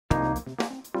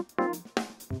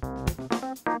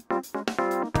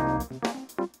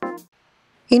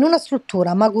In una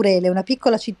struttura a Magurele, una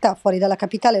piccola città fuori dalla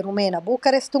capitale rumena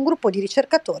Bucarest, un gruppo di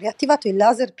ricercatori ha attivato il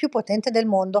laser più potente del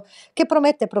mondo, che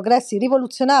promette progressi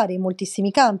rivoluzionari in moltissimi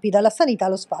campi, dalla sanità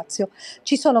allo spazio.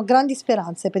 Ci sono grandi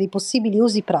speranze per i possibili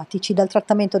usi pratici, dal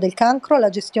trattamento del cancro alla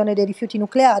gestione dei rifiuti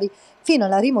nucleari, fino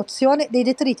alla rimozione dei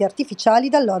detriti artificiali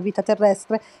dall'orbita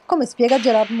terrestre, come spiega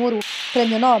Gerard Mourou,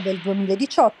 premio Nobel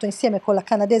 2018, insieme con la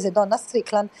canadese Donna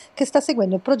Strickland, che sta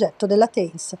seguendo il progetto della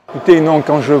TACE.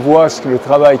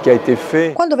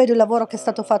 Quando vedo il lavoro che è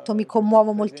stato fatto mi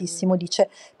commuovo moltissimo, dice,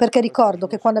 perché ricordo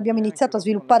che quando abbiamo iniziato a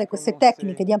sviluppare queste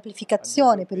tecniche di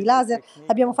amplificazione per i laser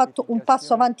abbiamo fatto un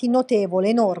passo avanti notevole,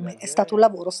 enorme, è stato un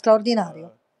lavoro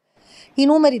straordinario. I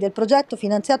numeri del progetto,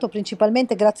 finanziato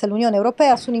principalmente grazie all'Unione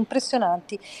Europea, sono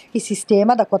impressionanti. Il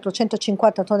sistema, da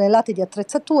 450 tonnellate di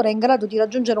attrezzatura, è in grado di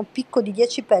raggiungere un picco di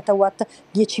 10 petawatt,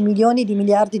 10 milioni di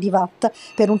miliardi di watt,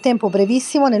 per un tempo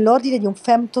brevissimo nell'ordine di un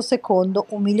femtosecondo,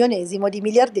 un milionesimo di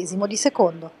miliardesimo di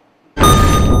secondo.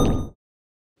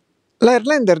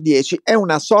 L'Airlander 10 è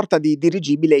una sorta di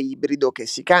dirigibile ibrido che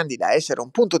si candida a essere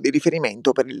un punto di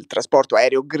riferimento per il trasporto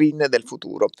aereo green del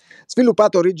futuro.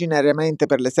 Sviluppato originariamente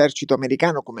per l'esercito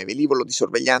americano come velivolo di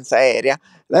sorveglianza aerea,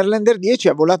 l'Airlander 10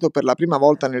 ha volato per la prima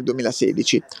volta nel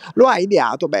 2016. Lo ha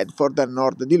ideato Bedford, a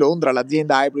nord di Londra,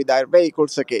 l'azienda Hybrid Air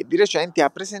Vehicles, che di recente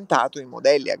ha presentato i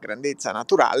modelli a grandezza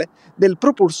naturale del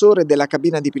propulsore della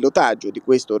cabina di pilotaggio di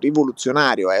questo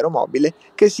rivoluzionario aeromobile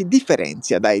che si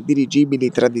differenzia dai dirigibili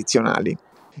tradizionali.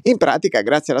 In pratica,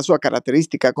 grazie alla sua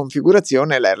caratteristica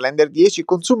configurazione, l'Airlander 10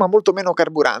 consuma molto meno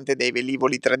carburante dei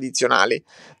velivoli tradizionali.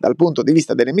 Dal punto di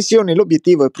vista delle emissioni,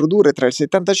 l'obiettivo è produrre tra il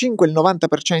 75 e il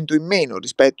 90% in meno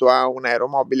rispetto a un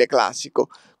aeromobile classico,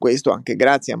 questo anche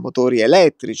grazie a motori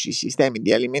elettrici, sistemi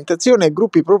di alimentazione e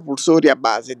gruppi propulsori a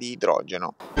base di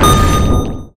idrogeno.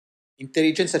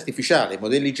 Intelligenza artificiale,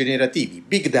 modelli generativi,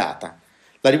 big data.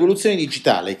 La rivoluzione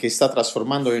digitale che sta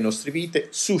trasformando le nostre vite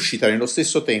suscita nello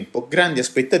stesso tempo grandi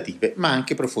aspettative ma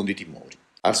anche profondi timori.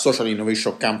 Al Social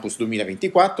Innovation Campus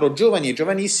 2024 giovani e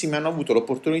giovanissimi hanno avuto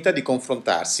l'opportunità di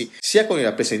confrontarsi sia con i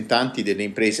rappresentanti delle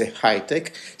imprese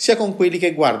high-tech sia con quelli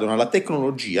che guardano alla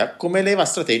tecnologia come leva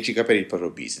strategica per il proprio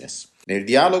business. Nel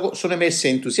dialogo sono emersi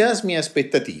entusiasmi e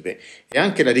aspettative e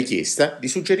anche la richiesta di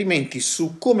suggerimenti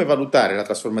su come valutare la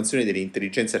trasformazione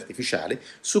dell'intelligenza artificiale,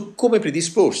 su come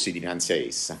predisporsi dinanzi a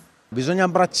essa. Bisogna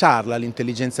abbracciarla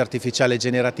l'intelligenza artificiale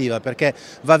generativa perché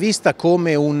va vista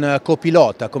come un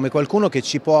copilota, come qualcuno che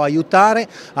ci può aiutare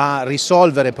a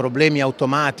risolvere problemi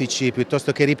automatici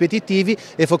piuttosto che ripetitivi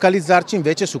e focalizzarci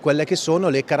invece su quelle che sono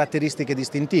le caratteristiche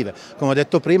distintive, come ho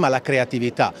detto prima, la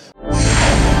creatività.